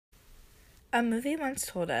A movie once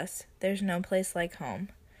told us, there's no place like home.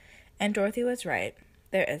 And Dorothy was right.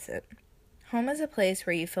 There isn't. Home is a place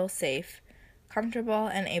where you feel safe, comfortable,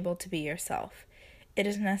 and able to be yourself. It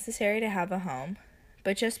is necessary to have a home,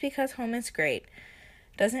 but just because home is great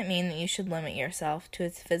doesn't mean that you should limit yourself to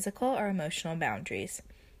its physical or emotional boundaries.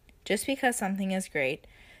 Just because something is great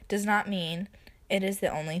does not mean it is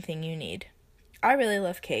the only thing you need. I really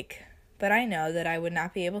love cake, but I know that I would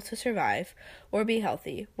not be able to survive or be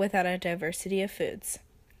healthy without a diversity of foods.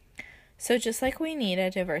 So just like we need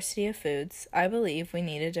a diversity of foods, I believe we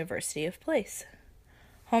need a diversity of place.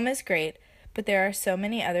 Home is great, but there are so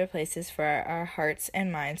many other places for our hearts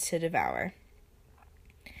and minds to devour.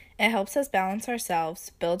 It helps us balance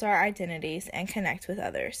ourselves, build our identities, and connect with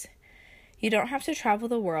others. You don't have to travel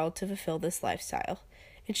the world to fulfill this lifestyle.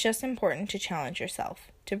 It's just important to challenge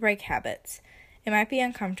yourself, to break habits. It might be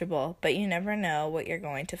uncomfortable, but you never know what you're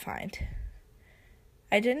going to find.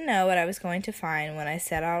 I didn't know what I was going to find when I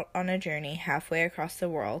set out on a journey halfway across the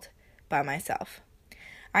world by myself.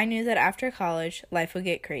 I knew that after college, life would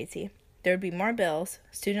get crazy. There would be more bills,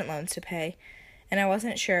 student loans to pay, and I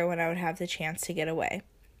wasn't sure when I would have the chance to get away.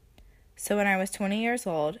 So when I was 20 years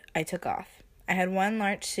old, I took off. I had one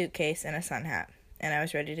large suitcase and a sun hat, and I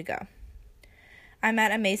was ready to go. I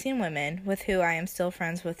met amazing women with who I am still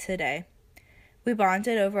friends with today. We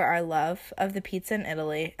bonded over our love of the pizza in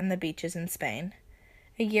Italy and the beaches in Spain.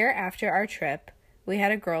 A year after our trip, we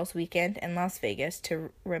had a girls' weekend in Las Vegas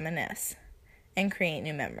to reminisce and create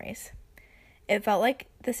new memories. It felt like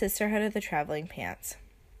the sisterhood of the traveling pants.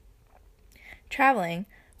 Traveling,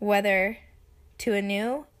 whether to a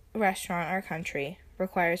new restaurant or country,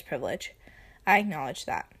 requires privilege. I acknowledge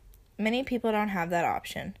that. Many people don't have that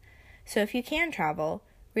option. So if you can travel,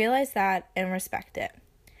 realize that and respect it.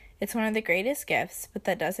 It's one of the greatest gifts, but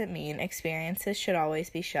that doesn't mean experiences should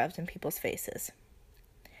always be shoved in people's faces.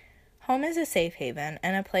 Home is a safe haven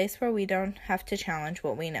and a place where we don't have to challenge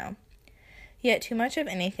what we know. Yet too much of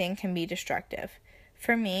anything can be destructive.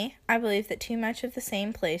 For me, I believe that too much of the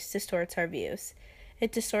same place distorts our views.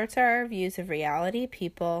 It distorts our views of reality,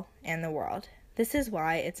 people, and the world. This is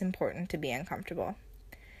why it's important to be uncomfortable.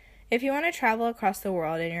 If you want to travel across the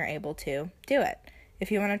world and you're able to, do it. If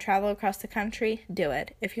you want to travel across the country, do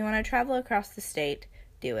it. If you want to travel across the state,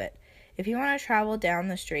 do it. If you want to travel down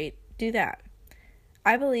the street, do that.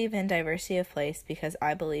 I believe in diversity of place because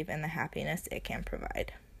I believe in the happiness it can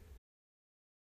provide.